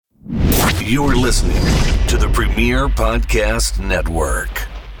You're listening to the Premier Podcast Network.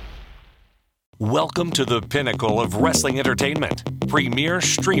 Welcome to the pinnacle of wrestling entertainment, Premier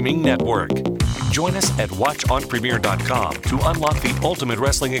Streaming Network. Join us at watchonpremier.com to unlock the ultimate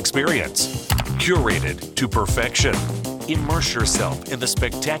wrestling experience. Curated to perfection. Immerse yourself in the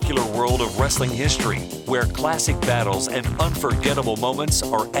spectacular world of wrestling history, where classic battles and unforgettable moments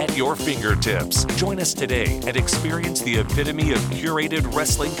are at your fingertips. Join us today and experience the epitome of curated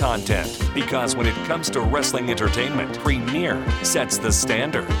wrestling content. Because when it comes to wrestling entertainment, Premier sets the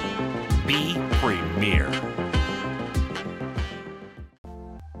standard. Be Premier.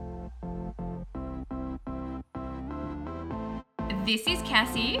 This is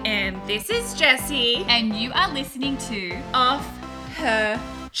Cassie. And this is Jessie. And you are listening to Off Her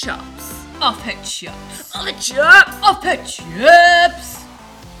Chops. Off Her Chops. Off Her Chops. Off Her Chops.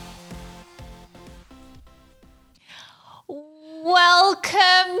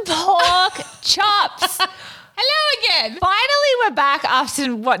 Welcome, Pork Chops. Hello again. Finally, we're back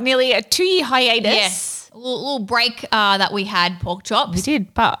after, nearly a 2-year hiatus? Yes. A little break that we had, Pork Chops. We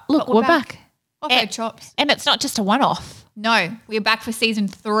did, but look, we're back. Off Her Chops. And it's not just a one-off. No, we're back for season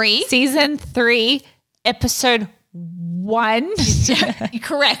 3. Season 3, episode 1.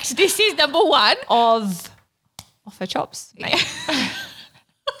 Correct. This is number 1 of Off Her Chops.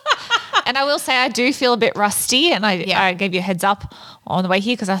 And I will say I do feel a bit rusty, and I gave you a heads up on the way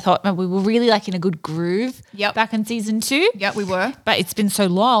here because I thought we were really like in a good groove back in season 2. Yep, we were. But it's been so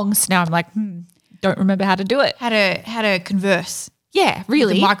long, so now I'm like, don't remember how to do it. How to converse. Yeah,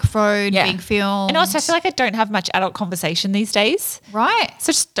 really. The microphone, being filmed. And also I feel like I don't have much adult conversation these days. Right. So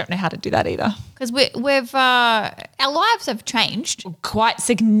I just don't know how to do that either. Because we've our lives have changed. Quite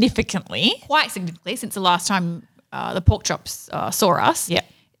significantly. Since the last time the Pork Chops saw us. Yeah.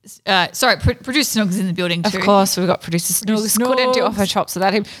 Sorry, producer Snugs in the building too. Of course, we've got producer Snugs. Couldn't do Off Her Chops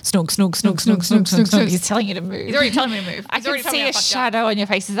without him. Snog. He's telling you to move. He's already telling me to move. I can see a shadow on your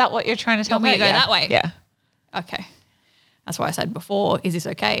face. Is that what you're trying to tell me? To go that way? Yeah. Okay. That's why I said before, is this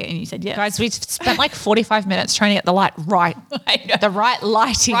okay? And you said yes. Guys, we've spent like 45 minutes trying to get the light right. I know. The right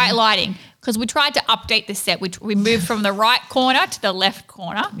lighting. Right lighting. Because we tried to update the set. We moved from the right corner to the left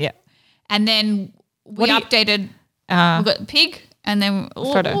corner. Yeah. And then we updated, we've got the pig, and then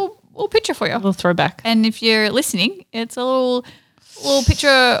we'll picture for you. We'll throw back. And if you're listening, it's a little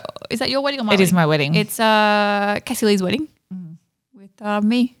picture. Is that your wedding or my wedding? It is my wedding. It's Cassie Lee's wedding with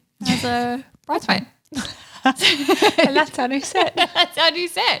me as a bridesmaid. And that's our new set. That's our new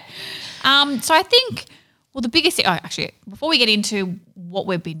set. So I think, the biggest thing, actually, before we get into what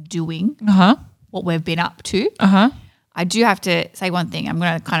we've been doing, what we've been up to, I do have to say one thing. I'm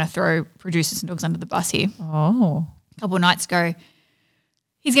going to kind of throw producer Snugs under the bus here. Oh. A couple of nights ago,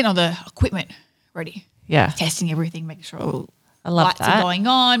 he's getting all the equipment ready. Yeah. Testing everything, making sure lights are going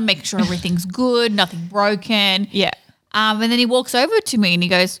on, making sure everything's good, nothing broken. Yeah. And then he walks over to me and he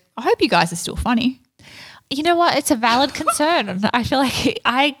goes, I hope you guys are still funny. You know what? It's a valid concern. I feel like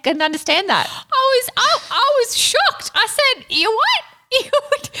I can understand that. I was shocked. I said, you what?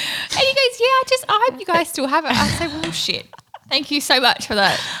 And he goes, I hope you guys still have it. I said, well, shit. Thank you so much for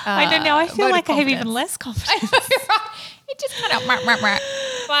that. I don't know. I feel like I have confidence. even less confidence. It just kind of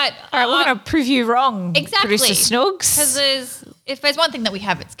But all right, we're going to prove you wrong. Exactly. Producer Snugs. Because if there's one thing that we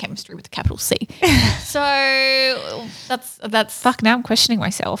have, it's chemistry with a capital C. So that's Fuck, now I'm questioning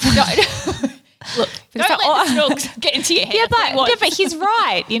myself. Look, don't let the Snugs get into your head. Yeah, but he's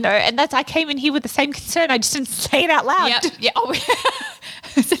right, and I came in here with the same concern. I just didn't say it out loud. Yep. Yeah. Oh,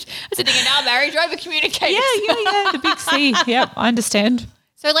 I said, in our marriage, over communicate. Yeah, the big C. Yep, I understand.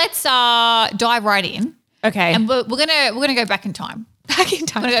 So let's dive right in. Okay. And we're gonna go back in time. We're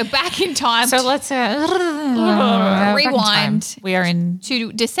gonna go back in time. So let's rewind. We are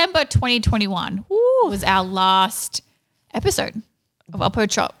to December 2021. Was our last episode of Upper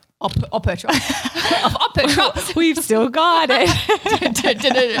Chop. Upper Chops. We've still got it.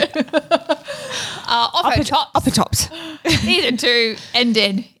 Upper Chops. Season 2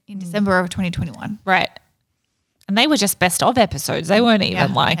 ended in December of 2021. Right. And they were just best of episodes. They weren't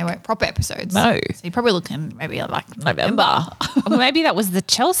even they weren't proper episodes. No. So you're probably looking maybe like November. Maybe that was the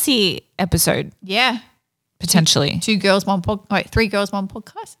Chelsea episode. Yeah. Potentially. 3 girls, 1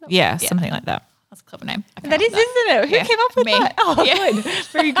 podcast. Yeah, something like that. That's a clever name. That is, isn't it? Who came up with that? Oh, good.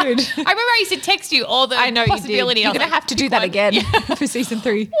 Very good. I remember I used to text you all the possibility. You're going to have to do that again for season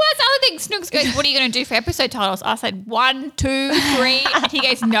 3. Well, that's the other thing. Snooks goes, what are you going to do for episode titles? I said 1, 2, 3. And he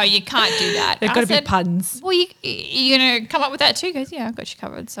goes, no, you can't do that. They've got to be puns. Well, you're going to come up with that too? He goes, yeah, I've got you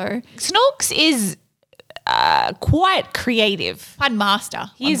covered. So Snorks is quite creative. Fun master.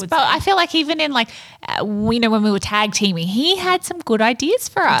 But I feel like even in like, when we were tag teaming, he had some good ideas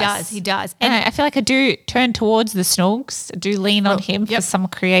for us. He does. And I feel like I do turn towards the Snoogs, do lean on him for some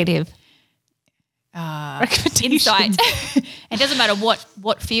creative recommendations. Insight. It doesn't matter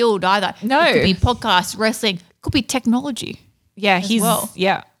what field either. No. It could be podcast, wrestling, could be technology. Yeah,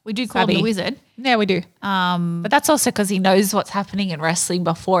 We do call him the wizard. Yeah, we do. But that's also because he knows what's happening in wrestling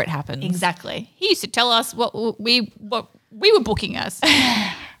before it happens. Exactly. He used to tell us what we were booking as.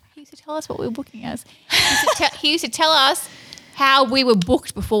 He used to tell us what we were booking as. He used to tell us how we were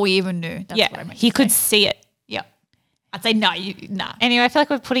booked before we even knew. That's what I meant he could see it. Yeah. I'd say nah. Anyway, I feel like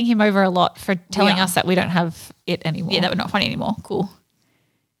we're putting him over a lot for telling us that we don't have it anymore. Yeah, that we're not funny anymore. Cool.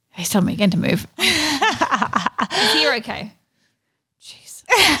 He's telling me again to move. Is he okay? Jeez.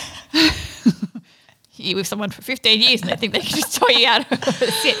 You with someone for 15 years and they think they can just tell you how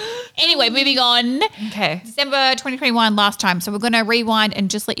to sit. Anyway, moving on. Okay. December 2021 last time. So we're going to rewind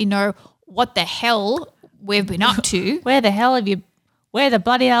and just let you know what the hell we've been up to. Where the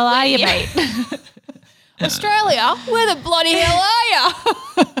bloody hell are you, mate? Australia, where the bloody hell are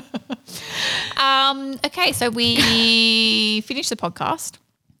you? Okay, so we finished the podcast.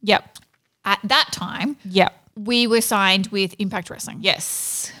 Yep. At that time, we were signed with Impact Wrestling.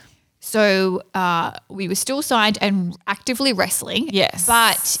 Yes. So we were still signed and actively wrestling. Yes.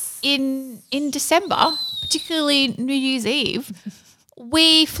 But in December, particularly New Year's Eve,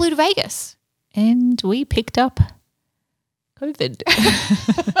 we flew to Vegas. And we picked up COVID.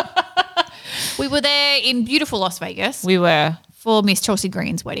 We were there in beautiful Las Vegas. We were. For Miss Chelsea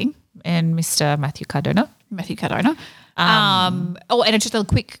Green's wedding. And Mr. Matthew Cardona. And just a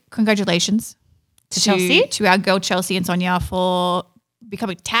quick congratulations to Chelsea. To our girl Chelsea and Sonia for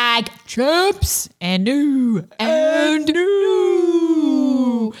becoming tag champs. And new.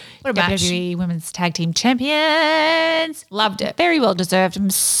 What a match. WWE Women's Tag Team Champions. Loved it. Very well deserved. I'm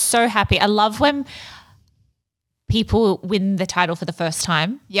so happy. I love when people win the title for the first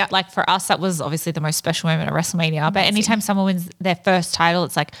time. Yeah. Like for us, that was obviously the most special moment at WrestleMania. But anytime someone wins their first title,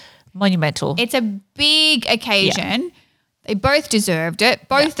 it's like monumental. It's a big occasion. Yeah. They both deserved it.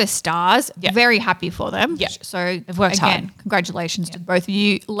 Both the stars. Yeah. Very happy for them. Yeah. So they've worked hard. Congratulations to both of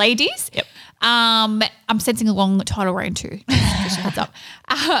you ladies. Yep. I'm sensing a long title reign too. Just a heads up.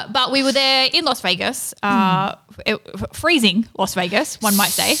 But we were there in Las Vegas, freezing Las Vegas, one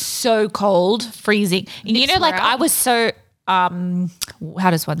might say. So cold, freezing. And you know, like I was so, how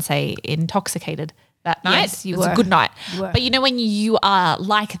does one say, intoxicated that night. Yes, you were. It was a good night. But you know when you are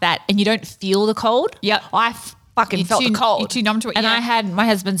like that and you don't feel the cold? Yep. I fucking felt the cold. You're too numb to it. And I had my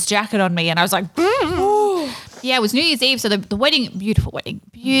husband's jacket on me and I was like, yeah, it was New Year's Eve. So the wedding, beautiful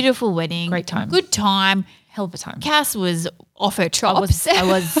wedding. Great time. Good time. Hell of a time. Cass was off her chops. I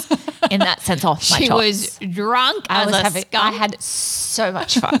was in that sense off my chops. She was drunk I had so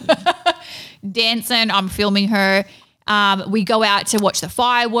much fun. Dancing. I'm filming her. We go out to watch the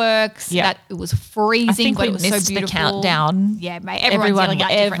fireworks. Yeah. It was freezing, I think but we it was missed so beautiful. the countdown. Yeah, mate.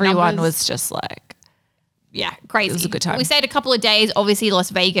 Everyone was just like, yeah, crazy. It was a good time. We stayed a couple of days. Obviously, Las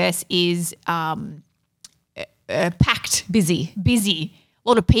Vegas is packed. Busy. A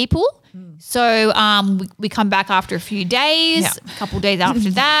lot of people. So we come back after a few days. Yeah. A couple of days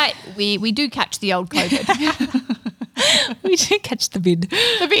after that, we do catch the old COVID. We did catch the bid.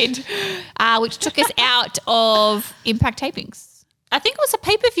 Which took us out of Impact tapings. I think it was a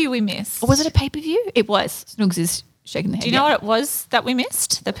pay-per-view we missed. Or was it a pay-per-view? It was. Snoogs is shaking the head. Do you know what it was that we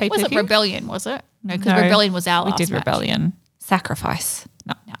missed? The pay-per-view? Was it Rebellion, was it? No, because Rebellion was our last We did match. Rebellion. Sacrifice.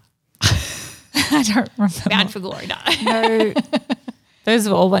 No. I don't remember. Bound for Glory, no. No. Those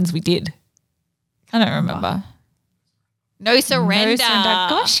were all ones we did. I don't remember. No Surrender.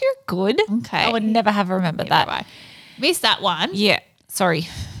 Gosh, you're good. Okay. I would never have remembered that. Right. Missed that one. Yeah. Sorry.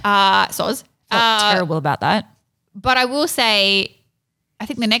 Soz. Felt terrible about that. But I will say, I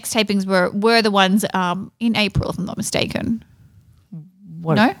think the next tapings were the ones in April, if I'm not mistaken.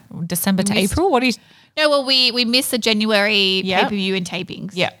 What? No? December to April? What do you... No, well, we missed the January pay-per-view and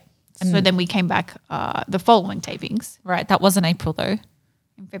tapings. Yeah. So then we came back the following tapings. Right. That wasn't April though.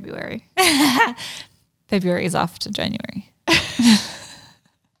 In February. February is after January.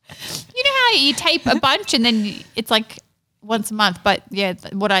 You know how you tape a bunch and then it's like once a month, but yeah,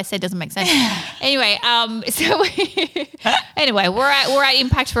 what I said doesn't make sense. Anyway, we're at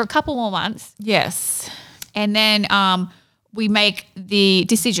Impact for a couple more months. Yes. And then we make the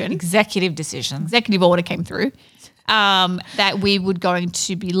decision. Executive decision. Executive order came through that we would going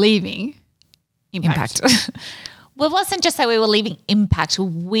to be leaving Impact. Well, it wasn't just that we were leaving Impact.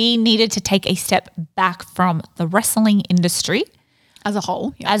 We needed to take a step back from the wrestling industry. As a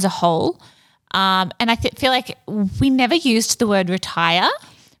whole. Yeah. As a whole. And I feel like we never used the word retire,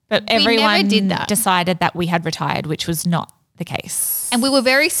 but everyone did that. decided that we had retired, which was not the case. And we were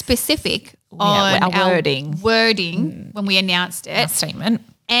very specific on our wording when we announced it. Our statement.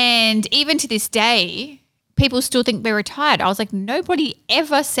 And even to this day, people still think we're retired. I was like, nobody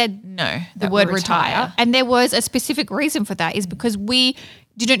ever said the word retire. And there was a specific reason for that, is because we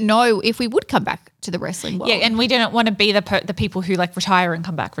didn't know if we would come back to the wrestling world. Yeah, and we didn't want to be the people who like retire and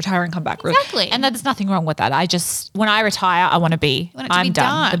come back. Exactly. And there's nothing wrong with that. when I retire, I want to be, I'm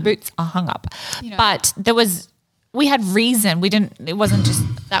done. The boots are hung up. You know. But we had reason. It wasn't just.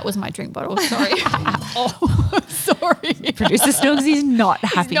 That was my drink bottle. Sorry. Sorry. Producer Snoogs is not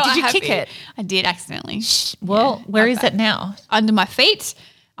happy. Not did you happy. kick it? I did accidentally. Well, where is it now? Under my feet.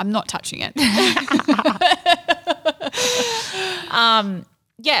 I'm not touching it.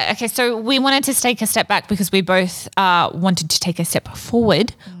 Yeah, okay, so we wanted to take a step back because we both wanted to take a step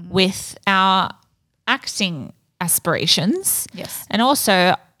forward with our acting aspirations. Yes. And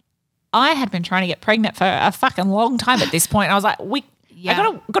also, I had been trying to get pregnant for a fucking long time at this point. I was like, I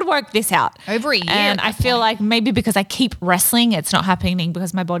gotta work this out. Over a year. And I feel like maybe because I keep wrestling, it's not happening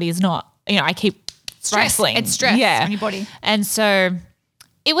because my body is not, I keep wrestling. It's stress on your body. And so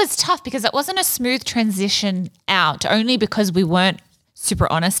it was tough because it wasn't a smooth transition out, only because we weren't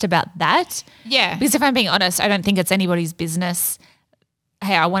super honest about that. Yeah. Because if I'm being honest, I don't think it's anybody's business.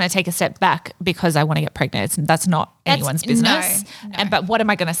 Hey, I want to take a step back because I want to get pregnant. That's not anyone's business. No. But what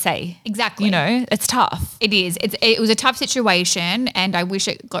am I going to say? Exactly. It's tough. It is. It was a tough situation, and I wish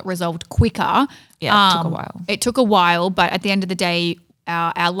it got resolved quicker. Yeah, it took a while. It took a while, but at the end of the day,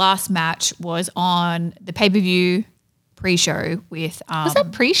 our last match was on the pay-per-view pre-show with was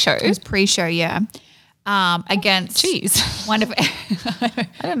that pre-show? It was pre-show, yeah. Against one of I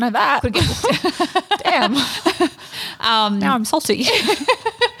didn't know that. Damn. Now I'm salty.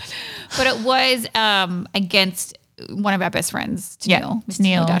 But it was against one of our best friends, Neil, Mr.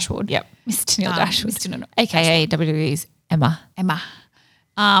 Neil Dashwood. Yep, Mr. Neil Dashwood, Mr. Neil aka WWE's Emma,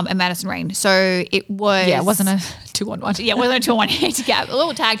 and Madison Rain. So it was it wasn't a 2-on-1. Yeah, it wasn't a 2-on-1 handicap, a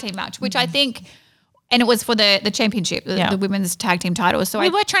little tag team match, which I think. And it was for the championship, the women's tag team title. So we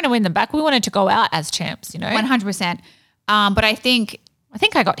were trying to win them back. We wanted to go out as champs, 100%. But I think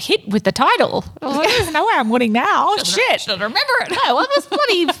I got hit with the title. I was like, there's no way I'm winning now. Shit. Should remember it. No, well, it was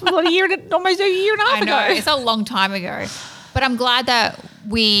almost a year and a half ago. I know, it's a long time ago. But I'm glad that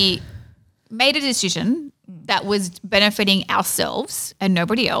we made a decision that was benefiting ourselves and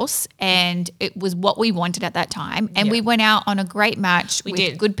nobody else, and it was what we wanted at that time. And we went out on a great match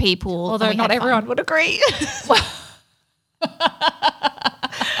with good people. Although not everyone would agree.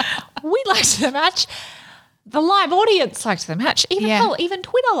 We liked the match. The live audience liked the match. Even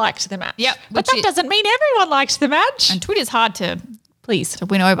Twitter liked the match. Yep. But that doesn't mean everyone liked the match. And Twitter's hard to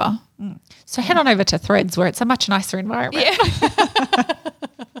win over. So head on over to Threads, where it's a much nicer environment. Yeah.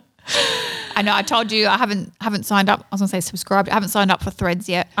 I know. I told you I haven't signed up. I was going to say subscribed. I haven't signed up for Threads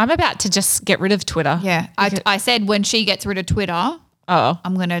yet. I'm about to just get rid of Twitter. Yeah. I said when she gets rid of Twitter,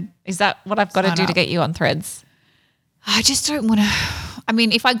 I'm going to. Is that what I've got to do to get you on Threads? I just don't want to. I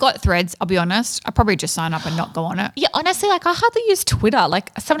mean, if I got Threads, I'll be honest, I'd probably just sign up and not go on it. Yeah, honestly, I hardly use Twitter.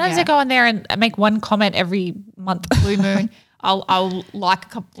 Sometimes I go on there and make one comment every month. Blue moon. I'll like a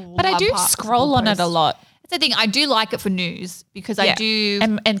couple. But I do scroll on it a lot. That's the thing. I do like it for news because I do.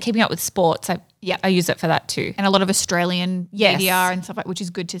 And keeping up with sports, I use it for that too. And a lot of Australian media and stuff which is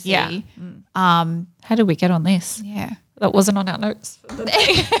good to see. Yeah. How did we get on this? Yeah. That wasn't on our notes.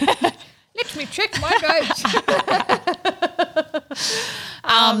 Let me check my notes.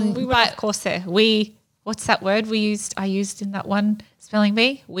 We were, of course, there. What's that word I used in that one spelling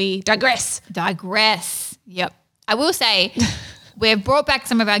bee? We digress. Digress. Yep. I will say we've brought back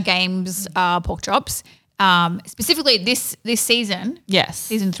some of our games, pork chops. Specifically this season. Yes.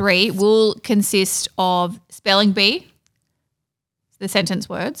 Season 3 will consist of spelling bee, the sentence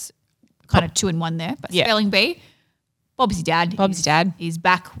words, kind of 2 in 1 there, but spelling bee. Bob's dad. He's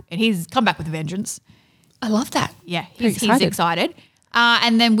back, and he's come back with a vengeance. I love that. Yeah, he's excited.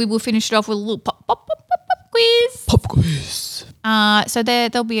 And then we will finish it off with a little pop quiz. Pop quiz. So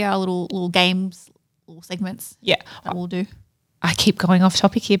there'll be our little games, little segments. Yeah, that we'll do. I keep going off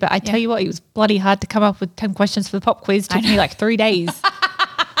topic here, but I tell you what, it was bloody hard to come up with 10 questions for the pop quiz. It took me like 3 days. Just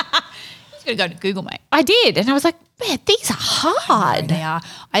got to go to Google, mate. I did, and I was like, man, these are hard. They are.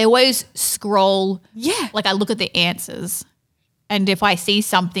 I always scroll. Yeah. Like I look at the answers, and if I see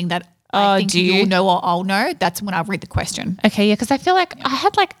something that I think you'll know or I'll know, that's when I read the question. Okay, yeah, because I feel like I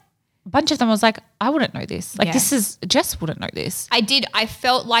had like a bunch of them. I was like, I wouldn't know this. Like Jess wouldn't know this. I did. I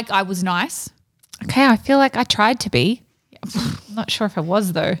felt like I was nice. Okay, I feel like I tried to be. Yeah. I'm not sure if it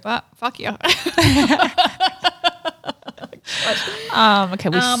was though. But fuck you. Okay,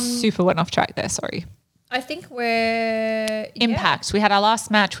 we super went off track there. Sorry. I think we're Impact. We had our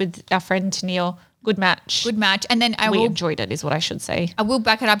last match with our friend Tennille. Good match. Good match. And then we enjoyed it is what I should say. I will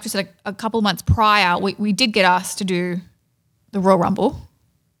back it up just a couple of months prior. We did get asked to do the Royal Rumble.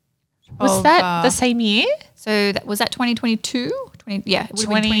 Was that the same year? So was that 2022?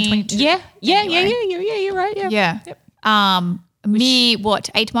 2022. Yeah, you're right. Yeah. Yep.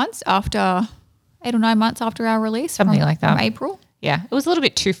 8 months after 8 or 9 months after our release. Something like that. From April. Yeah. It was a little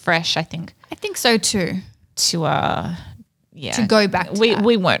bit too fresh, I think. I think so too. To go back to that.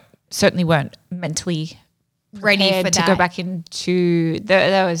 We certainly weren't mentally ready for that. To go back into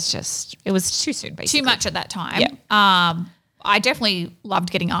that was just it was too soon basically. Too much at that time. Yeah. I definitely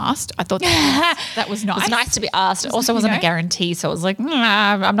loved getting asked. I thought that was nice. It was nice to be asked. It also wasn't a guarantee. So it was like,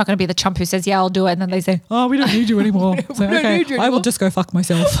 I'm not going to be the chump who says, yeah, I'll do it. And then they say, oh, we don't need you anymore. So, okay, I will just go fuck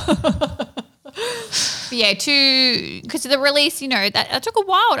myself. Because the release, that took a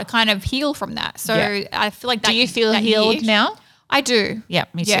while to kind of heal from that. So I feel like that. Do you feel healed now? I do. Yeah,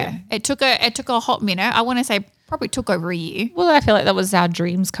 me too. Yeah. It took a hot minute. I want to say probably took over a year. Well, I feel like that was our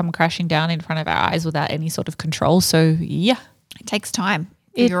dreams come crashing down in front of our eyes without any sort of control. So yeah. It takes time.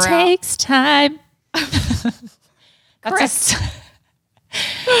 It takes time. Correct.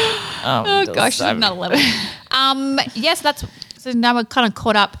 Oh gosh, another level. Yes, so now we're kind of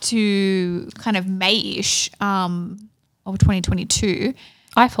caught up to kind of May-ish of 2022.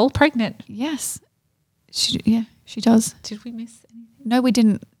 I fall pregnant. Yes. She does. Did we miss anything? No, we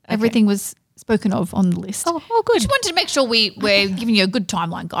didn't. Okay. Everything was spoken of on the list. Oh, good. Just wanted to make sure we're giving you a good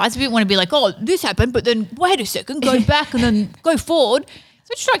timeline, guys. We didn't want to be like, oh, this happened, but then wait a second, go back and then go forward.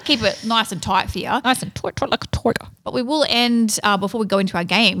 So just try to keep it nice and tight for you. Nice and tight like a toy. But we will end, before we go into our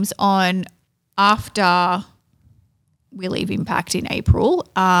games, on after we leave Impact in April,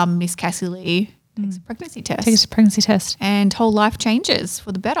 Miss Cassie Lee takes a pregnancy test. Takes a pregnancy test. And whole life changes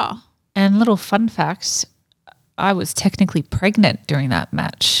for the better. And little fun fact, I was technically pregnant during that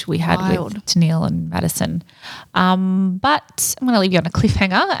match we had with Tennille and Madison. But I'm going to leave you on a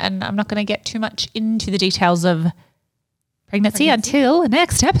cliffhanger and I'm not going to get too much into the details of pregnancy until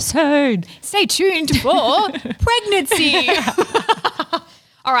next episode. Stay tuned for pregnancy.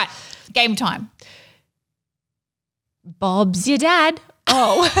 All right, game time. Bob's your dad.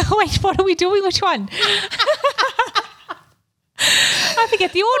 Oh, wait, what are we doing? Which one? I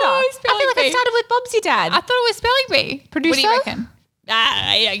forget the order. I feel like it started with Bob's your dad. I thought it was spelling bee. Producer? What do you reckon?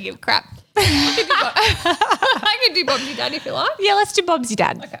 I don't give a crap. I can do Bob's your dad if you like. Yeah, let's do Bob's your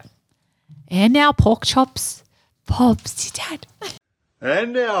dad. Okay. And now pork chops. Bob's your dad.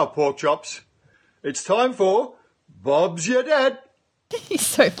 And now, pork chops, it's time for Bob's your dad. He's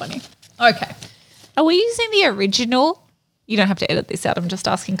so funny. Okay. Are we using the original? You don't have to edit this out. I'm just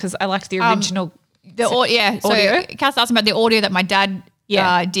asking because I like the original. Audio. So Cass asked about the audio that my dad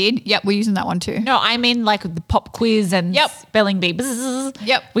did. Yep, we're using that one too. No, I mean like the pop quiz and spelling bee.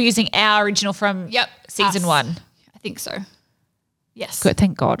 Yep. We're using our original from season 1. I think so. Yes. Good,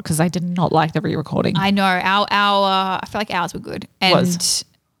 thank God, because I did not like the re-recording. I know. Our I feel like ours were good and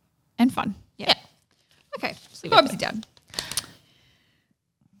fun. Yeah. Okay. Bob's your dad.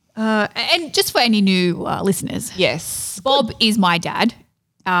 And just for any new listeners. Yes. Bob is my dad.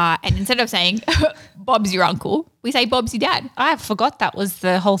 And instead of saying Bob's your uncle, we say Bob's your dad. I forgot that was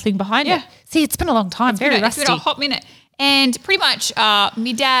the whole thing behind it. See, it's been a long time. Very rusty. It's been a hot minute. And pretty much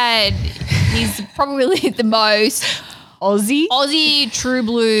my dad is probably the most Aussie, true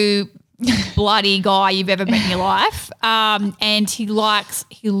blue, bloody guy you've ever met in your life. And he loves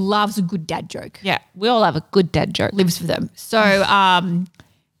a good dad joke. Yeah, we all have a good dad joke. Lives for them. So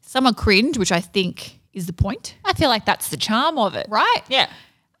some are cringe, which I think is the point. I feel like that's the charm of it. Right? Yeah.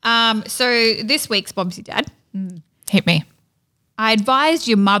 So this week's Bob's your dad. Hit me. I advised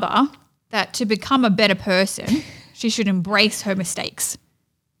your mother that to become a better person, she should embrace her mistakes.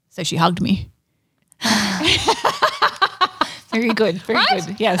 So she hugged me. Very good. Very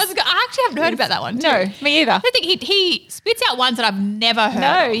good. Yes. I actually haven't heard about that one. No, me either. I think he spits out ones that I've never heard.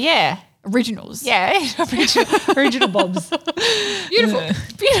 No, yeah. Originals. Yeah. Original Bobs. Beautiful.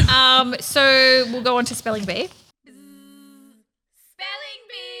 Beautiful. So we'll go on to spelling bee. Spelling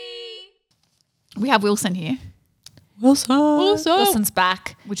bee. We have Wilson here. Wilson's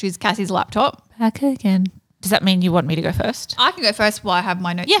back. Which is Cassie's laptop. Back again. Does that mean you want me to go first? I can go first while I have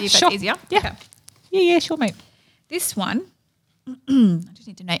my notes here if that's easier. Yeah. Okay. Yeah, sure, mate. This one, I just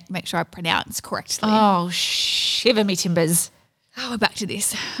need to make sure I pronounce correctly. Oh, shiver me timbers. Oh, we're back to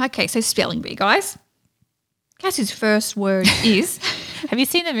this. Okay, so spelling bee, guys. Cassie's first word is Have you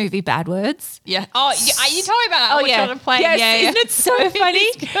seen the movie Bad Words? Yeah. Oh, yeah, you told me about that. Oh, yeah. Yes, Yeah. Isn't it so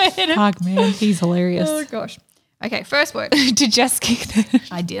funny? Fuck, man. He's hilarious. Oh, gosh. Okay, first word. Did Jess kick that?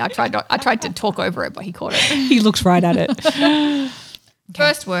 I did. I tried to talk over it, but he caught it. He looks right at it.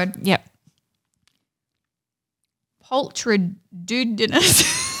 First word. Yep.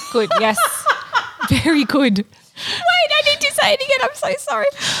 Poltridudinous. Good, yes. Very good. Wait, I need to say it again. I'm so sorry.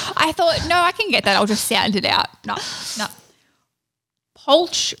 I thought, no, I can get that. I'll just sound it out. No.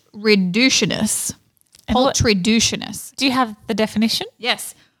 Poltridudinous. Poltridudinous. Do you have the definition?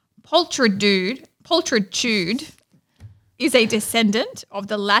 Yes. Poltritude is a descendant of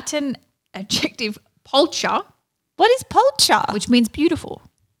the Latin adjective pulcher, What is pulcher? which means beautiful.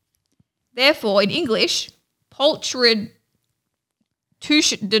 Therefore, in English, poltridudinous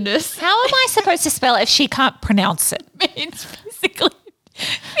How am I supposed to spell it if she can't pronounce it? means physically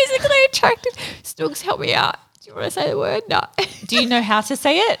attractive. Stooks, help me out. Do you want to say the word? No. Do you know how to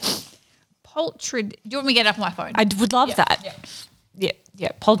say it? Do you want me to get it off my phone? I would love that. Yeah.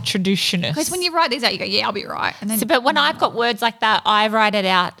 Poltridudinous. Because when you write these out, you go, yeah, I'll be right. And then, But when I've got words like that, I write it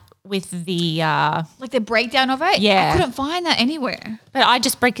out with the like the breakdown of it, Yeah. I couldn't find that anywhere. but I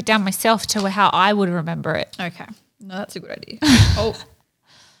just break it down myself to how I would remember it. Okay. No, that's a good idea.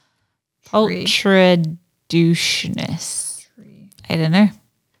 Poltridudinous. I don't know.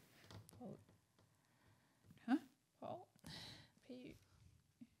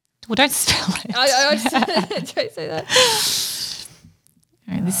 Well, don't spell it. I just don't say that.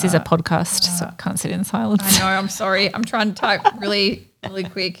 This is a podcast, so I can't sit in silence. I know, I'm sorry. I'm trying to type really, really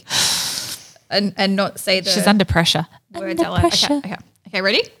quick and not say the She's under pressure. word Under out loud. pressure. Okay,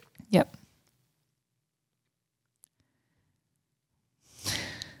 ready? Yep.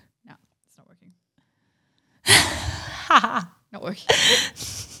 No, it's not working. Not working.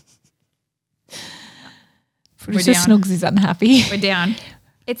 Producer down. Snugs is unhappy. We're down.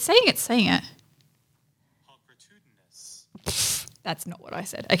 It's saying it. That's not what I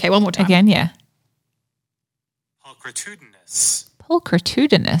said. Okay, one more time. Again, yeah. Pulchritudinous.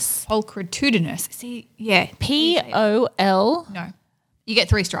 Pulchritudinous. Poltridudinous. See, yeah. P-O-L. No. You get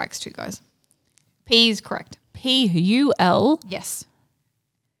 3 strikes too, guys. P is correct. P-U-L. Yes.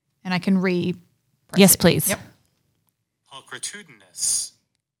 And I can Yes, please. Yep. Pulchritudinous.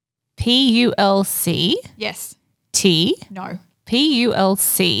 P-U-L-C. Yes. T. No.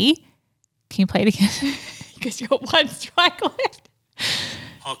 P-U-L-C. Can you play it again? Because you got 1 strike left.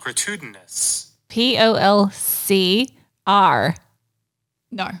 Pulchritudinous. P-O-L-C-R.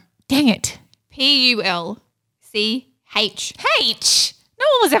 No. Dang it. P-U-L-C-H. H. No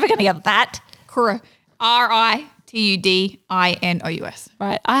one was ever going to get that. R-I-T-U-D-I-N-O-U-S.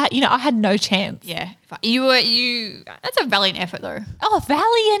 Right. I had no chance. Yeah. You. That's a valiant effort, though. Oh,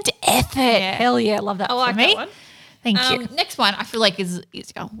 valiant effort. Yeah. Hell yeah. Love that I for like me. that one. Thank you. Next one, I feel like is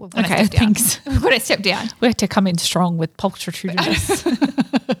easier. We're going to Okay, step down. thanks. We're going to step down. We have to come in strong with pulchritudinous.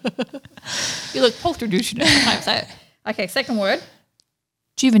 You look poltridudinous. I say it. Okay, second word.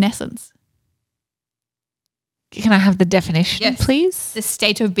 Juvenescence. Can I have the definition, Yes. please? The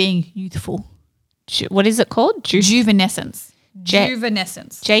state of being youthful. What is it called? Juvenescence. J-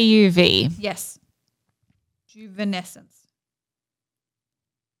 Juvenescence. J-U-V. Yes. Juvenescence.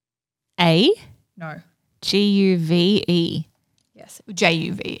 A? No. G-U-V-E. Yes.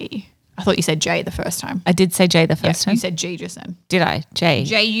 J-U-V-E. I thought you said J the first time. I did say J the first time. You said G just then. Did I? J.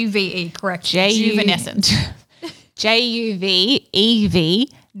 J-U-V-E, correct. J-U- Juvenescence.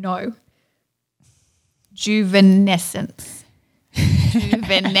 J-U-V-E-V. No. Juvenescence.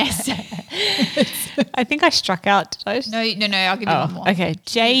 Juvenescence. I think I struck out. Did I? No, I'll give you one more. Okay.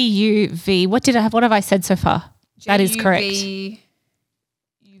 J-U-V. What have I said so far? That is correct. You've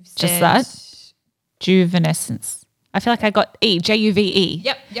Just said- that? Juvenescence. I feel like I got E. J-U-V-E.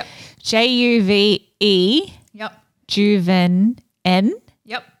 Yep. J-U-V-E. Yep. Juven. N.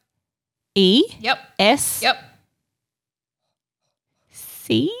 Yep. E. Yep. S. Yep.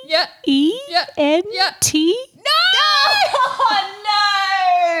 C. Yep. E. Yep. N. Yep. T. No! Oh,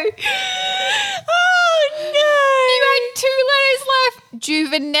 no! Oh, no! You had 2 letters left.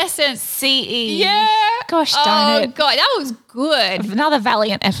 Juvenescence. C-E. Yeah. Gosh darn it. Oh, God, that was good. Another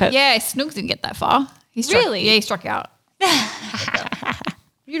valiant effort. Yeah, Snooks didn't get that far. He Really? Yeah, he struck out.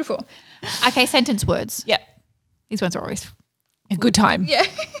 Beautiful. Okay, sentence words. Yep. These ones are always A good time. Yeah.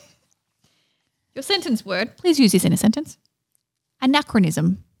 Your sentence word. Please use this in a sentence.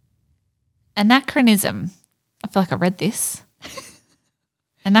 Anachronism. Anachronism. I feel like I read this.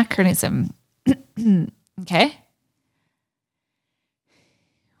 Anachronism. Okay.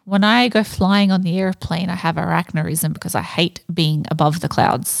 When I go flying on the airplane, I have arachnorism because I hate being above the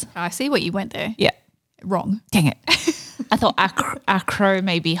clouds. I see what you went there. Yeah. Wrong. Dang it. I thought acro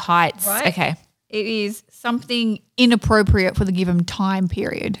maybe heights. Right. Okay. It is something inappropriate for the given time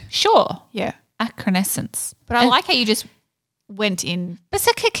period. Sure. Yeah. Acronescence. But I like how you just went in. But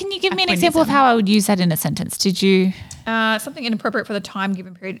so can you give me an example of how I would use that in a sentence? Did you? Something inappropriate for the time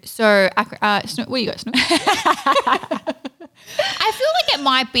given period. So, what do you got, Snook? I feel like it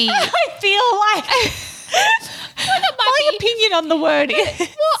might be. I feel like my opinion on the word is. Well, I feel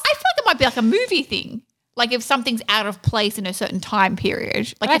like it might be like a movie thing. Like if something's out of place in a certain time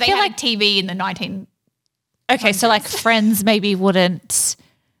period. Like if they had a TV in the 19. Okay, so like Friends maybe wouldn't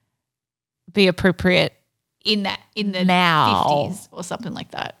be appropriate in the now 50s or something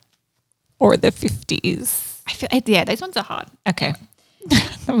like that. Or the 50s. I feel those ones are hard. Okay.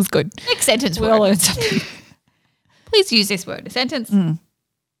 That was good. Next sentence. We all learned something. Please use this word. A sentence.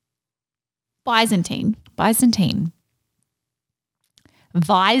 Byzantine. Byzantine.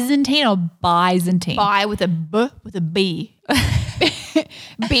 Byzantine or Byzantine? By with a B with a B.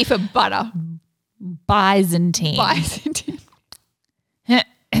 B for butter. Byzantine. Byzantine.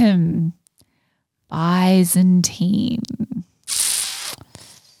 Byzantine.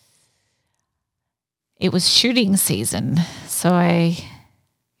 It was shooting season, so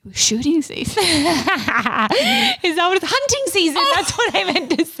It was shooting season. Is that what it's hunting season? Oh. That's what I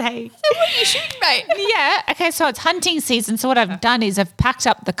meant to say. So what are you shooting, mate? Yeah. Okay, so it's hunting season. So what I've done is I've packed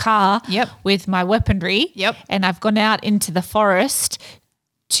up the car with my weaponry. Yep. And I've gone out into the forest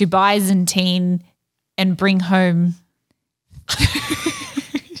to Byzantine and bring home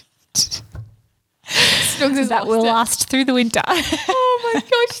Snoogs that will last through the winter. Oh my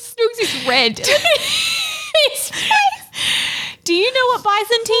gosh, Snoogs is red. Do you know what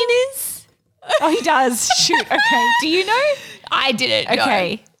Byzantine is? Oh, he does. Shoot. Okay. Do you know? I didn't.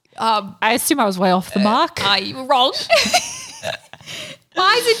 Okay. No. I assume I was way off the mark. You were wrong.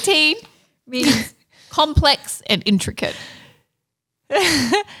 Byzantine means complex and intricate.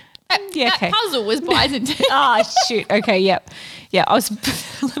 Yeah. That Okay. puzzle was Byzantine. Ah, shoot. Okay. Yep. Yeah. I was a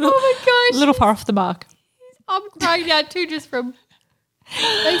little far off the mark. I'm crying now too, just from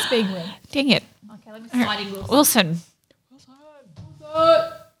face being red. Dang it. Okay, let me slide in Wilson. Wilson.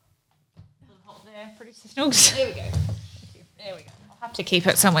 There Producer Snoogs. we go. There we go. I'll have to keep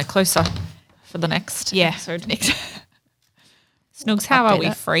it somewhere closer for the next episode. Next. Snoogs, how are we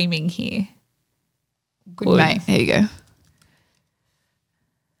that. framing here? Good mate. There you go.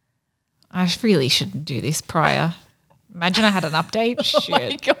 I really shouldn't do this prior. Imagine I had an update. Shit. Oh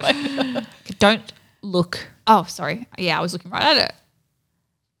my God. Don't look. Oh, sorry. Yeah, I was looking right at it.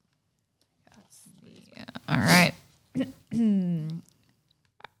 All right.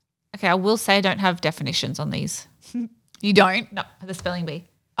 Okay, I will say I don't have definitions on these. You don't? No, the spelling bee.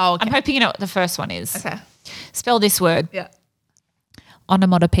 Oh, okay. I'm hoping you know what the first one is. Okay. Spell this word. Yeah.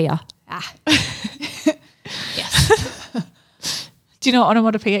 Onomatopoeia. Yes. Do you know what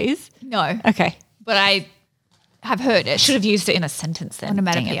onomatopoeia is? No. Okay. But I have heard it. Should have used it in a sentence then.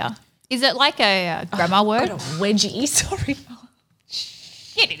 Onomatopoeia. Is it like a grammar word? Got a wedgie. Sorry.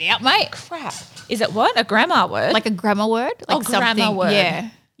 Get it out, mate. Crap. Is it what? A grammar word? Like a grammar word? Like grammar word. Yeah.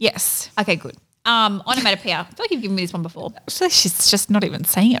 Yes. Okay, good. Onomatopoeia. I feel like you've given me this one before. Actually, she's just not even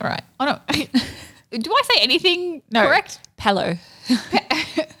saying it right. Oh, no. Do I say anything No. correct? Pello.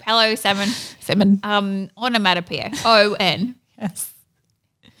 Hello, salmon. Salmon. Onomatopoeia. O-N. Yes.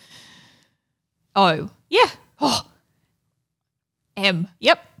 O. Yeah. Oh. M.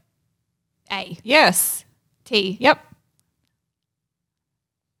 Yep. A. Yes. T. Yep.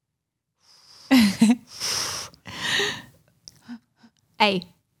 A.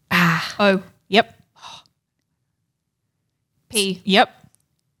 Ah. O. Yep. P. Yep.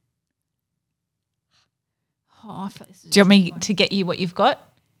 Oh, I feel this is Do you want me to get you what you've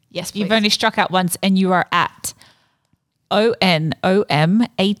got? Yes, please. You've only struck out once and you are at ONOMATOP.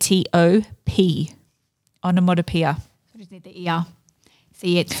 Onomatopoeia. I just need the ER.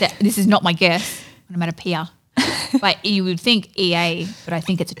 See, this is not my guess. Onomatopoeia. But you would think EA, but I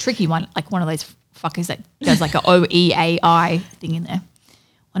think it's a tricky one, like one of those fuckers that does like a OEAI thing in there.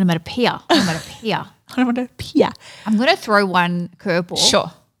 Onomatopoeia. Onomatopoeia. Onomatopoeia. I'm going to throw one curveball.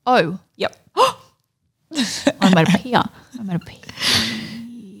 Sure. O. Yep. Onomatopoeia. Onomatopoeia.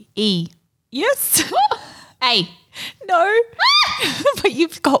 E. Yes. A. No. But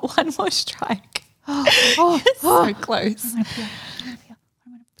you've got one more strike. So close.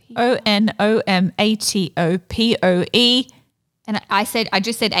 ONOMATOPOE. And I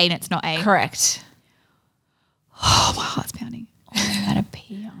just said A and it's not A. Correct. Oh, my heart's pounding.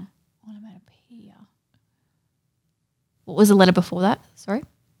 Onomatopoeia. Onomatopoeia. What was the letter before that? Sorry?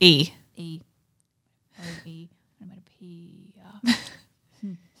 E. E. O-E. Onomatopoeia.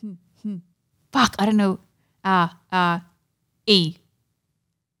 Fuck, I don't know. E.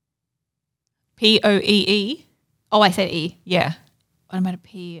 P-O-E-E? Oh, I said E. Yeah. What am I a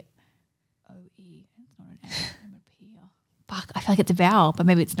P-O-E? It's not an A. I'm a P. Fuck, I feel like it's a vowel, but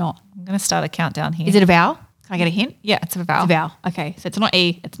maybe it's not. I'm going to start a countdown here. Is it a vowel? Can I get a hint? Yeah, it's a vowel. It's a vowel. Okay, so it's not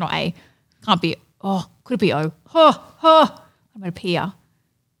E. It's not A. Can't be. Oh, could it be O? I'm a P.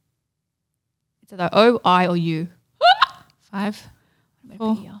 It's either O, I, or U. 5, I'm a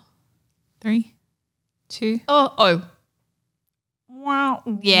 4, P. 3, 2. Oh, O. Wow.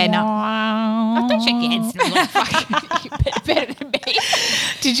 Yeah, no. Wow. Don't shake your head, Snoog. Like, fuck, you're better than me.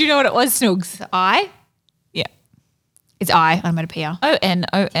 Did you know what it was, Snoogs? So I? Yeah. It's I. I'm a P.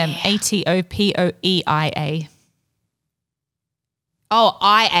 O-N-O-M-A-T-O-P-O-E-I-A. Oh,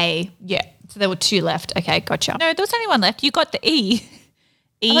 I-A. Yeah. So there were 2 left. Okay, gotcha. No, there was only one left. You got the E.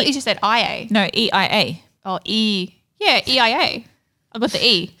 I thought you just said I-A. No, E-I-A. Oh, E. Yeah, E-I-A. I got the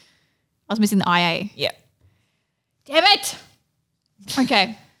E. I was missing the I-A. Yeah. Damn it.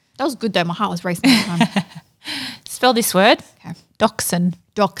 Okay. That was good though. My heart was racing. Spell this word. Okay. Dachshund.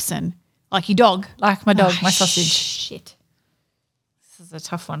 Dachshund. Like your dog. Like my dog, my sausage. Shit. This is a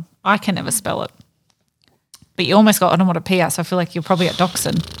tough one. I can never spell it. But you almost got onomatopoeia, so I feel like you're probably at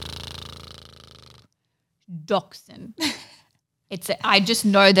dachshund. Dachshund. I just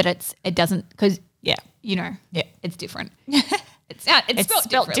know that it doesn't, because, Yeah. you know, Yeah. it's different. It's It's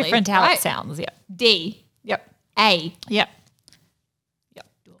spelled different how right? it sounds. Yeah. D. Yep. A. Yep.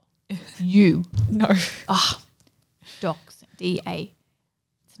 U. No. Ah. Dachshund. D-A.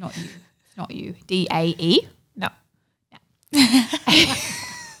 It's not you. It's not you. D-A-E. No.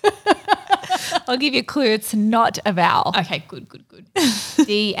 I'll give you a clue. It's not a vowel. Okay, good.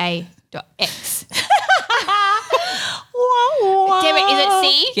 D-A.X. Damn it, is it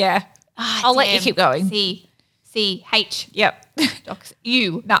C? Yeah. I'll let you keep going. C. C-H. Yep.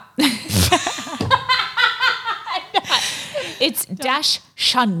 U. No. It's dash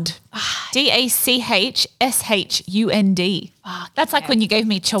shunned. D-A-C-H-S-H-U-N-D. That's like when you gave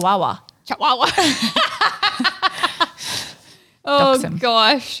me chihuahua. Chihuahua. Oh, Dachshund.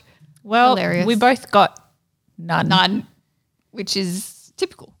 gosh. Well, Hilarious. we both got none. None, which is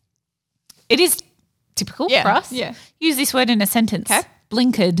typical. It is typical Yeah, for us. yeah. Use this word in a sentence. Okay.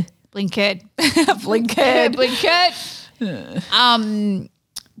 Blinkered. Blinkered. Blinkered.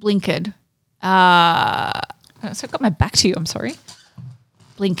 Blinkered. So I got my back to you. I'm sorry.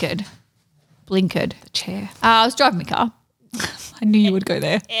 Blinkered. The Chair. I was driving my car I knew you would go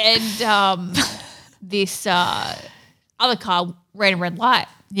there. and this other car ran a red light.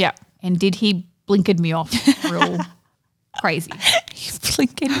 Yeah. And he blinkered me off real crazy. You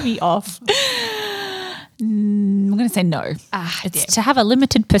blinking me off. I'm going to say no. It's to have a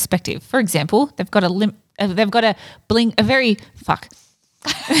limited perspective. For example, they've got a very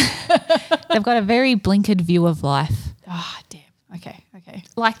blinkered view of life. Oh, damn. Okay.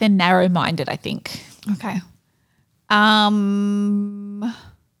 Like they're narrow-minded, I think. Okay.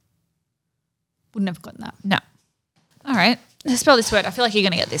 Wouldn't have gotten that. No. All right. Let's spell this word. I feel like you're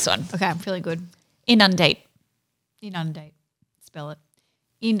going to get this one. Okay, I'm feeling good. Inundate. Inundate. Spell it.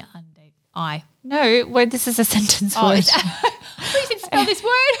 Inundate. I. No, this is a sentence word. Please didn't spell this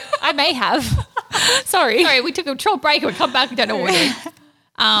word. I may have. Sorry. Sorry, we took a short break and we come back. We don't know what we're doing.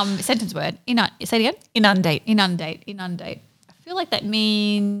 Sentence word. Say it again. Inundate. Inundate. I feel like that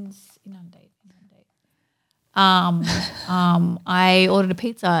means inundate. I ordered a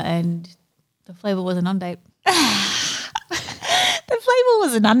pizza and the flavor was inundate. The flavour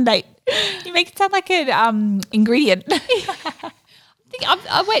was an undate. You make it sound like an ingredient.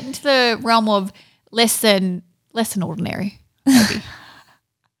 I went into the realm of less than ordinary. Maybe.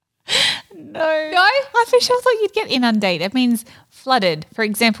 No. I for sure thought you'd get inundated. It means flooded. For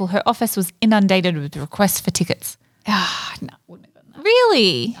example, her office was inundated with requests for tickets. No, wouldn't have gotten that.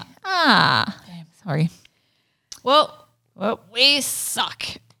 Really? Damn. Sorry. Well, we suck.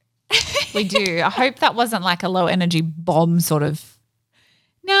 We do. I hope that wasn't like a low energy bomb sort of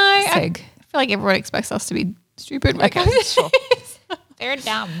No, I seg. feel like everyone expects us to be stupid. Okay, sure. They're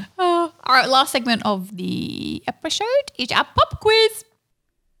dumb. All right, last segment of the episode is our pop quiz.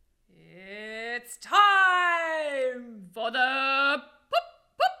 It's time for the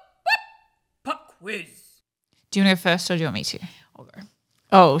pop quiz. Do you want to go first or do you want me to? I'll go.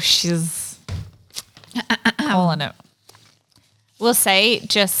 Oh, she's all on it. We'll say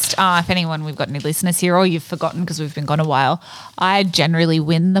just if we've got any listeners here or you've forgotten because we've been gone a while, I generally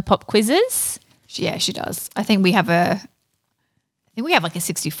win the pop quizzes. Yeah, she does. I think we have like a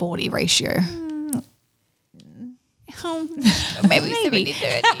 60-40 ratio. Maybe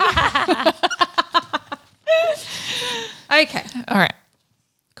 70-30. Okay. All right.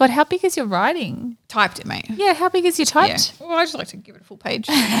 God, how big is your writing? Typed it, mate. Yeah, how big is your Yeah. typed? Well, I just like to give it a full page.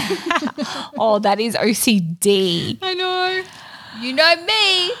 Oh, that is OCD. I know. You know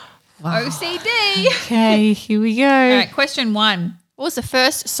me. OCD. Okay, here we go. All right, question 1. What was the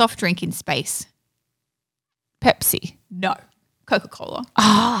first soft drink in space? Pepsi. No. Coca-Cola.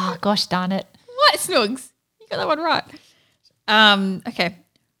 Ah, gosh darn it. What, Snoogs? You got that one right. Okay.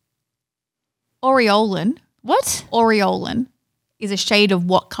 Aureolin. What? Aureolin is a shade of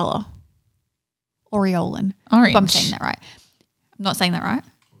what colour? Aureolin. Orange. If I'm saying that right. I'm not saying that right.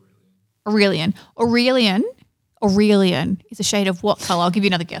 Aurelian. Aurelian is a shade of what colour? I'll give you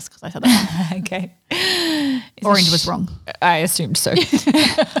another guess because I said that wrong. Okay. Orange was wrong. I assumed so.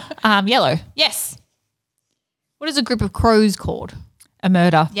 Yellow. Yes. What is a group of crows called? A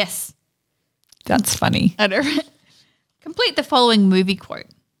murder. Yes. That's funny. I know. Complete the following movie quote.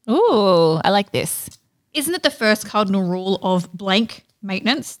 Ooh, I like this. Isn't it the first cardinal rule of blank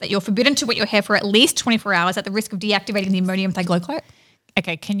maintenance that you're forbidden to wet your hair for at least 24 hours at the risk of deactivating the ammonium thioglycolate?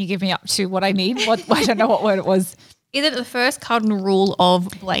 Okay, can you give me up to what I need? What I don't know what word it was. Isn't it the first cardinal rule of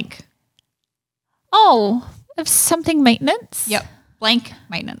blank? Oh, of something maintenance? Yep. Blank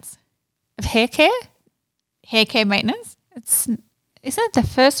maintenance. Of hair care? Hair care maintenance? Isn't it the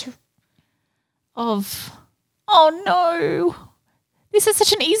first of oh no. This is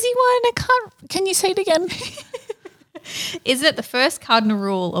such an easy one. Can you say it again? Isn't it the first cardinal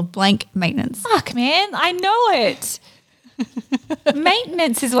rule of blank maintenance? Fuck, man. I know it.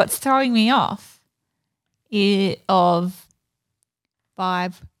 Maintenance is what's throwing me off. Of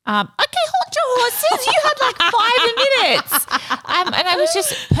 5. okay, hold your horses. You had like 5 minutes. And I was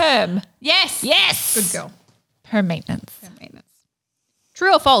just perm. Yes. Yes. Good girl. Perm maintenance. Maintenance.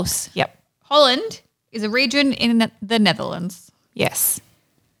 True or false? Yep. Holland is a region in the Netherlands. Yes.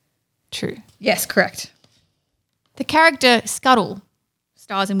 True. Yes, correct. The character Scuttle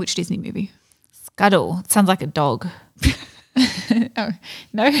stars in which Disney movie? Scuttle. It sounds like a dog. Oh,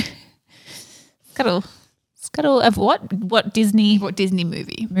 no. Scuttle. Scuttle of what? What Disney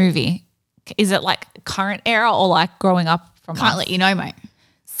movie? Is it like current era or like growing up from Can't us? let you know, mate.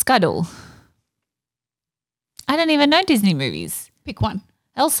 Scuttle. I don't even know Disney movies. Pick one.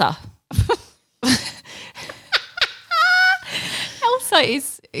 Elsa. Elsa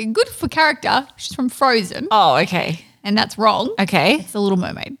is good for character. She's from Frozen, Oh, okay. and that's wrong. Okay. It's the Little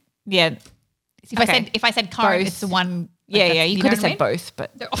Mermaid. Yeah. If I said current, Both. it's the one. Yeah. You could have said both. both,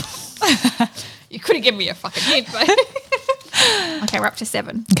 but You could have given me a fucking hint, but okay, we're up to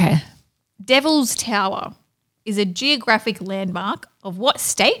 7. okay. Devil's Tower is a geographic landmark of what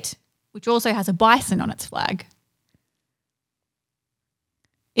state, which also has a bison on its flag?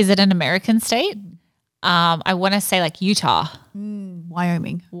 Is it an American state? I want to say like Utah.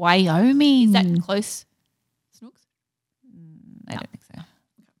 Wyoming. Wyoming. Is that close? Snooks? I don't think so.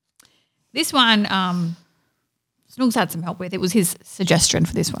 This one, Snooks had some help with. It was his suggestion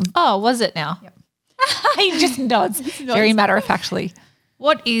for this one. Oh, was it now? Yep. He just nods. Very matter of factly.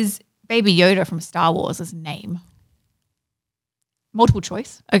 What is Baby Yoda from Star Wars' name? Multiple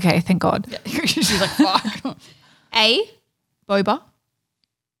choice. Okay, thank God. She's like, fuck. A, Boba.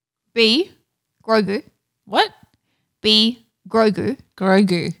 B, Grogu. What? B, Grogu.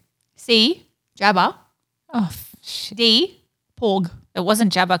 Grogu. C, Jabba. Oh, shit. D, Porg. It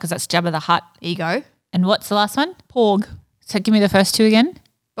wasn't Jabba because that's Jabba the Hutt. There you go. And what's the last one? Porg. So give me the first two again.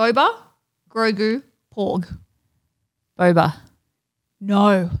 Boba, Grogu, Porg. Boba.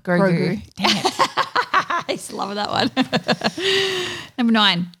 No, Grogu. Damn it. I just love that one. Number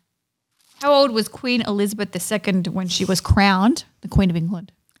 9. How old was Queen Elizabeth II when she was crowned the Queen of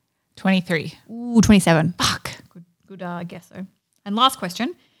England? 23. Ooh, 27. Fuck. Good guess though. And last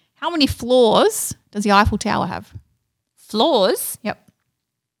question. How many floors does the Eiffel Tower have? Floors? Yep.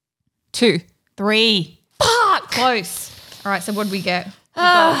 2. 3. Fuck. Close. All right, so what did we get? We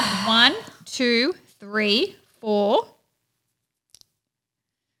got 1, 2, 3, 4.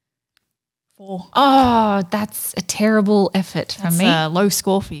 4. Oh, that's a terrible effort from That's me. a low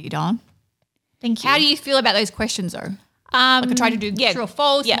score for you, Dawn. Thank you. How do you feel about those questions though? I Tried to do true or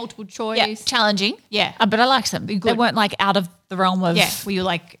false, multiple choice. Yeah, challenging. Yeah. But I liked them. They weren't like out of the realm of Were you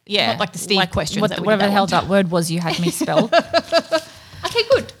like, yeah, not like the Steve questions? that we did whatever the that hell one. that word was you had me spell. Okay,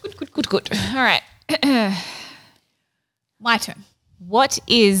 good. All right. My turn. What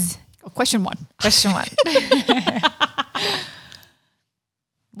is Question 1. question 1?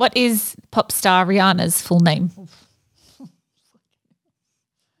 What is pop star Rihanna's full name?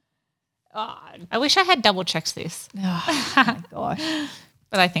 I wish I had double checked this, Oh my gosh.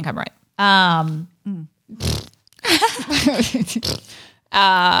 but I think I'm right. I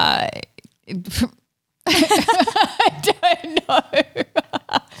don't know.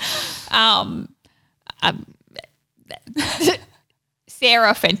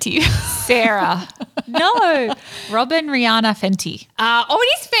 Sarah Fenty. Sarah. No. Robin Rihanna Fenty.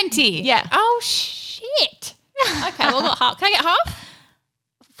 It is Fenty. Yeah. Oh, shit. Okay, well, got half. Can I get half?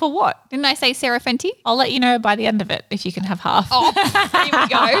 For what? Didn't I say Sarah Fenty? I'll let you know by the end of it if you can have half. Oh, here we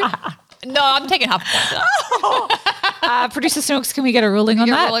go. No, I'm taking half a point for that. Producer Snooks, can we get a ruling on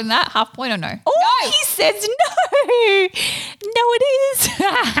You're that? rolling that? Half point or no? Oh, he says no. No, it is.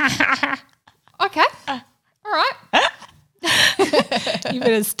 Okay. All right. You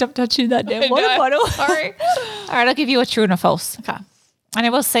better stop touching that damn water No, bottle. sorry. All right, I'll give you a true and a false. Okay. And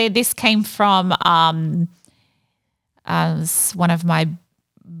I will say this came from as one of my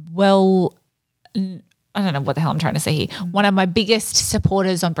I don't know what the hell I'm trying to say here. One of my biggest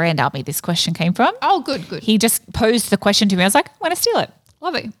supporters on Brand Army, this question came from. Oh, good. He just posed the question to me. I was like, I'm going to steal it.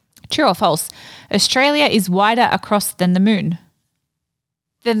 Lovely. True or false? Australia is wider across than the moon.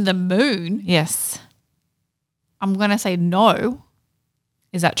 Then the moon, Yes. I'm going to say no.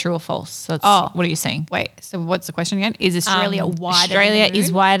 Is that true or false? So what are you saying? Wait, so what's the question again? Is Australia wider Australia than the moon?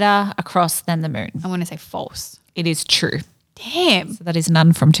 is wider across than the moon. I'm going to say false. It is true. Damn. So that is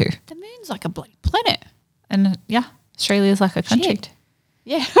none from two. The moon's like a bloody planet. And yeah, Australia is like a country. Shit.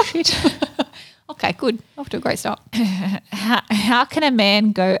 Yeah. Shit. Okay, good. Off to a great start. How can a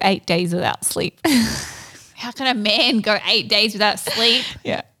man go 8 days without sleep? How can a man go 8 days without sleep?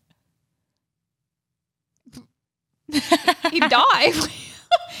 Yeah. He'd die.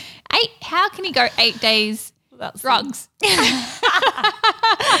 How can he go 8 days without drugs?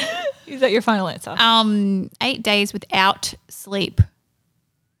 Is that your final answer? 8 days without sleep.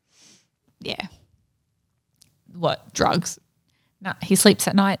 Yeah. What? Drugs. No, he sleeps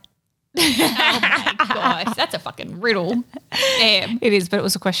at night. Oh my gosh, that's a fucking riddle. Damn. It is, but it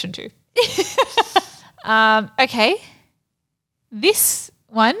was a question too. Okay. This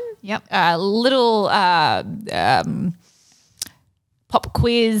one, Yep. a little pop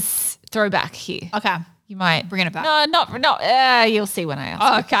quiz throwback here. Okay. You might Bring it back. No, not. You'll see when I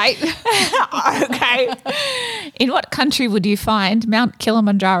ask. Okay. Okay. In what country would you find Mount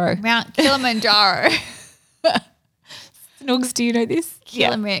Kilimanjaro? Mount Kilimanjaro. Nugs, do you know this?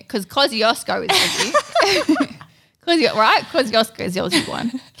 Kilimanjaro. Because Kosciuszko is Aussie. Right? Kosciuszko is the Aussie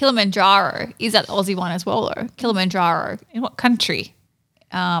one. Kilimanjaro is that the Aussie one as well though. Kilimanjaro. In what country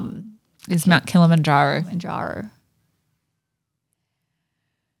is Mount Kilimanjaro? Kilimanjaro.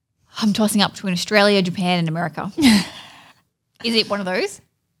 I'm tossing up between Australia, Japan and America. Is it one of those?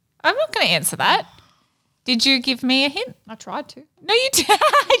 I'm not going to answer that. Did you give me a hint? I tried to. No, you did.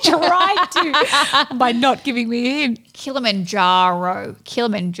 I tried to by not giving me a hint. Kilimanjaro.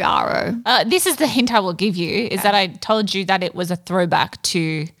 This is the hint I will give you is that I told you that it was a throwback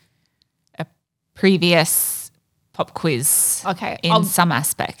to a previous pop quiz Okay. in some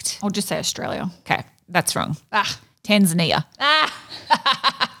aspect. I'll just say Australia. Okay, that's wrong. Ah. Tanzania.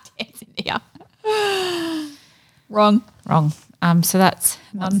 Tanzania. Wrong. Wrong. So that's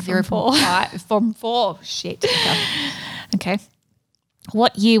none 0 from 4. from 4. Shit. Okay. Okay.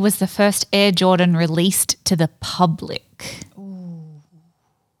 What year was the first Air Jordan released to the public? I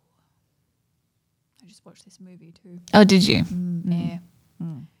just watched this movie too. Oh, did you? Yeah.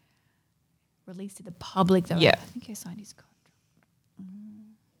 Released to the public though. Yeah. I think he signed his contract.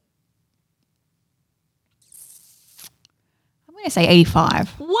 I'm going to say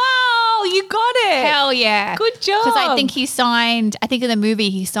 85. Wow, you got it. Hell yeah. Good job. Because I think in the movie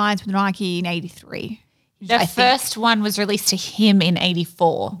he signs with Nike in 83. The first one was released to him in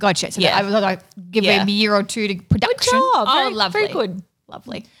 84. Gotcha. So Yeah. I was like, give him a year or two to production. job. Oh, Very- lovely. very good.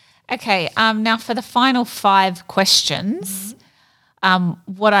 Lovely. Okay, now for the final 5 questions,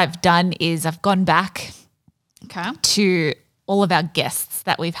 what I've done is I've gone back Okay. to all of our guests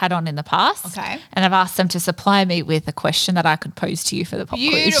that we've had on in the past. Okay. And I've asked them to supply me with a question that I could pose to you for the pop quiz.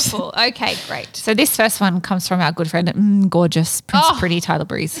 Beautiful. Okay, great. So this first one comes from our good friend, gorgeous Prince Oh. Pretty Tyler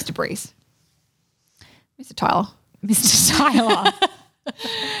Breeze. Mr. Breeze. Mr. Tyler. Mr. Tyler.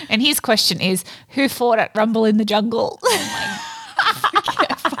 And his question is, who fought at Rumble in the Jungle?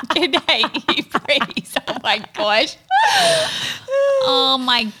 Fucking hate you, Breeze. Oh my gosh. Oh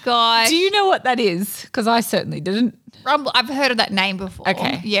my gosh. Do you know what that is? Because I certainly didn't. Rumble? I've heard of that name before.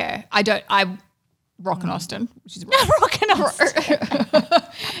 Okay. Yeah. I Rock and Austin, which is Rock and Austin.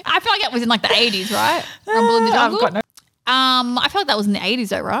 I feel like it was in like the 80s, right? Rumble in the Jungle. I've got no. I feel like that was in the 80s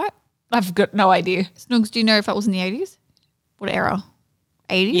though, right? I've got no idea. Snoogs, do you know if that was in the 80s? What era?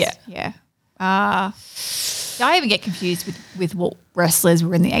 80s? Yeah. Yeah. I even get confused with what wrestlers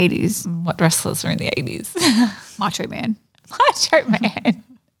were in the 80s. What wrestlers were in the 80s? Macho Man. Macho Man.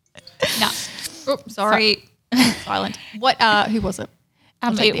 No. Oops, sorry. Silent. What? Who was it?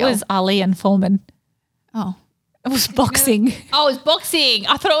 It was Ali and Foreman. Oh. It was boxing. Oh, it was boxing.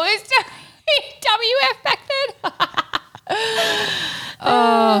 I thought it was WF back then.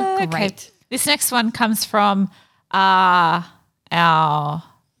 Oh, great. Okay. This next one comes from our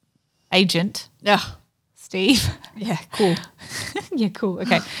agent, Steve. Yeah, cool. Yeah, cool.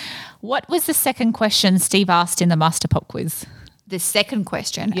 Okay. What was the second question Steve asked in the Master Pop quiz? The second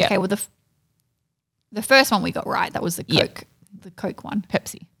question. Yep. Okay, well, the first one we got right. That was the Coke, the Coke one.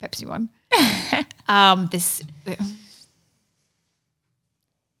 Pepsi one.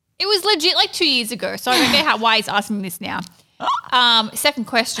 It was legit like 2 years ago, so I don't know why he's asking this now. Second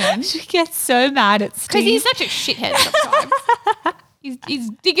question. She gets so mad at Steve. Because he's such a shithead sometimes. he's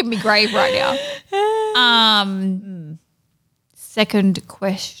digging me grave right now. Second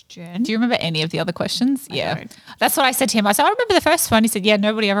question. Do you remember any of the other questions? I don't. That's what I said to him. I said, I remember the first one. He said, yeah,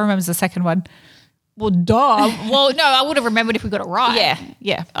 nobody ever remembers the second one. Well, duh. Well, no, I would have remembered if we got it right.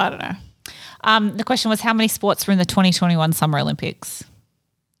 Yeah. I don't know. The question was, how many sports were in the 2021 Summer Olympics?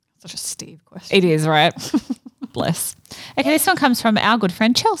 Such a Steve question. It is, right? Bless. Okay, this one comes from our good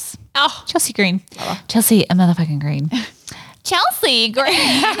friend Chelsea. Oh. Chelsea Green. Chelsea, a motherfucking Green. Chelsea Green.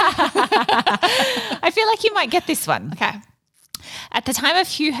 I feel like you might get this one. Okay. At the time of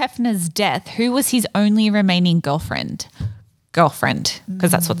Hugh Hefner's death, who was his only remaining girlfriend?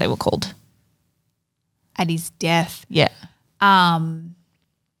 Because that's what they were called. At his death. Yeah.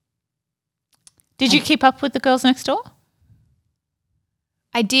 Did you keep up with the girls next door?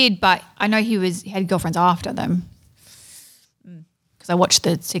 I did, but I know he had girlfriends after them. Because I watched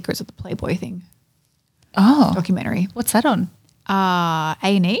the Secrets of the Playboy thing. Oh. Documentary. What's that on? A&E,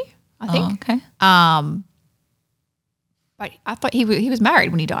 I think. Oh, okay. But I thought he was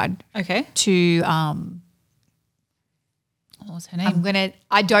married when he died. Okay. To what was her name?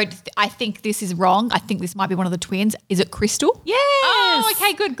 I think this is wrong. I think this might be one of the twins. Is it Crystal? Yes. Oh,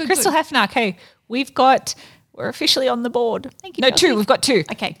 okay, good. Crystal Hefner. Okay. We're officially on the board. Thank you, No, Chelsea. 2. We've got 2.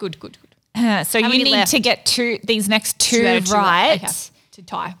 Okay, good. So you many need left? to get these next 2 out of 2, right okay, to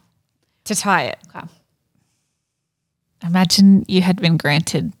tie. to tie it. Okay. Imagine you had been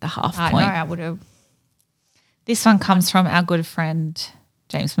granted the half I point. know, I would have. This one comes from our good friend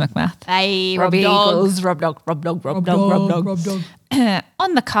James McMath. Hey, Robbie Eagles, Rob Dog.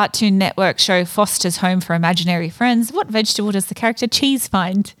 On the Cartoon Network show Foster's Home for Imaginary Friends, what vegetable does the character Cheese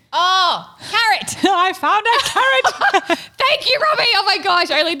find? Oh, carrot. I found a carrot. Thank you, Robbie. Oh my gosh,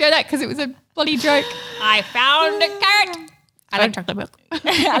 I only know that because it was a bloody joke. I found a carrot. I like chocolate milk.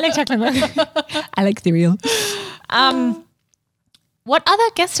 I like chocolate milk. I like cereal. What other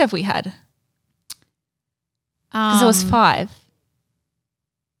guest have we had? Because there was 5.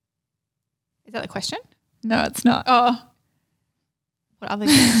 Is that the question? No, it's not. Oh. What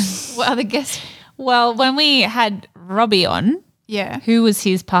other guests? Well, when we had Robbie on, Yeah. who was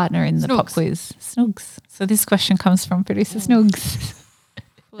his partner in the pop Snoogs. quiz? Snoogs. So this question comes from producer Snoogs.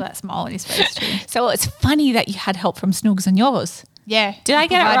 Well, that smile on his face too. So it's funny that you had help from Snoogs on yours. Yeah. Did I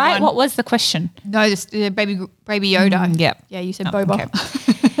get it Provide right? one. What was the question? No, just Baby Yoda. Yep. Yeah, you said Oh, Boba.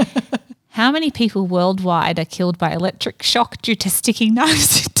 okay. How many people worldwide are killed by electric shock due to sticking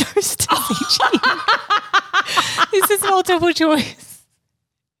knives in toasters each year? This is multiple choice.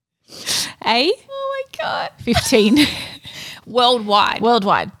 A? Oh my God. 15. Worldwide.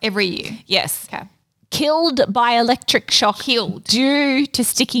 Worldwide. Every year. Yes. Okay. Killed by electric shock. Killed. Due to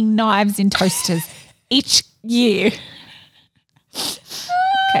sticking knives in toasters each year.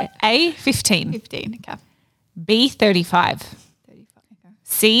 Okay. A, 15. 15. Okay. B, 35. 35. Okay.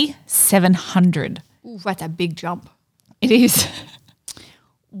 C, 700. Ooh, that's a big jump. It is.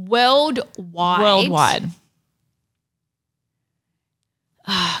 Worldwide. Worldwide.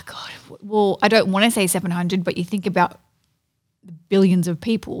 Oh, God. Well, I don't want to say 700, but you think about the billions of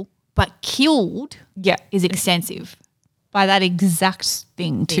people, but killed Yeah. is extensive. By that exact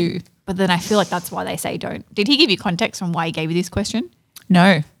thing too. But then I feel like that's why they say don't. Did he give you context on why he gave you this question?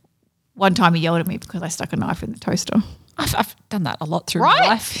 No. One time he yelled at me because I stuck a knife in the toaster. I've done that a lot through Right? my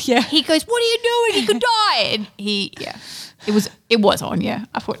life. Yeah. He goes, "What are you doing? You could die." And it was on. Yeah,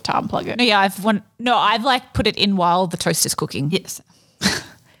 I thought to unplug it. No, yeah, I've like put it in while the toaster's cooking. Yes.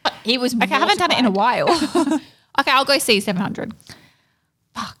 He was. Okay, I haven't done it in a while. Okay, I'll go see 700.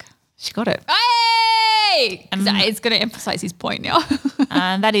 Fuck. She got it. Hey, it's going to emphasize his point now.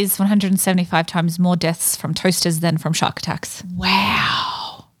 And that is 175 times more deaths from toasters than from shark attacks.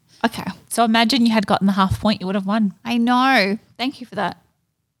 Wow. Okay, So imagine you had gotten the half point, you would have won. I know. Thank you for that,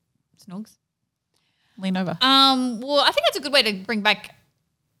 Snogs. Lean over. Well, I think that's a good way to bring back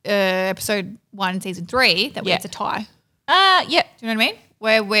episode 1, season 3. That way Yeah. it's a tie. Yeah. Do you know what I mean?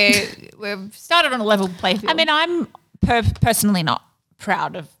 Where we've started on a level playing field. I mean, I'm personally not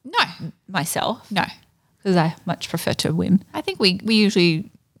proud of myself. No. Because I much prefer to win. I think we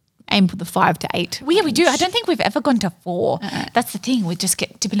usually aim for the 5 to 8. We do. I don't think we've ever gone to 4. That's the thing. We just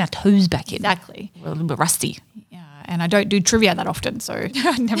get dipping our toes back in. Exactly. We're a little bit rusty. Yeah, and I don't do trivia that often, so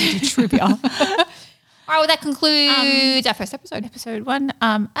I never do trivia. All right, well, that concludes our first episode. Episode 1.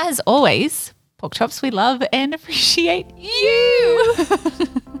 As always, Pork Chops, we love and appreciate you.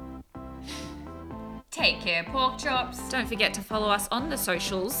 Take care, Pork Chops. Don't forget to follow us on the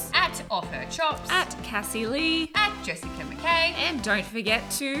socials At Off Her Chops. at Cassie Lee. At Jessica McKay. And don't forget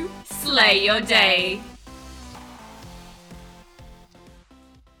to Slay your day.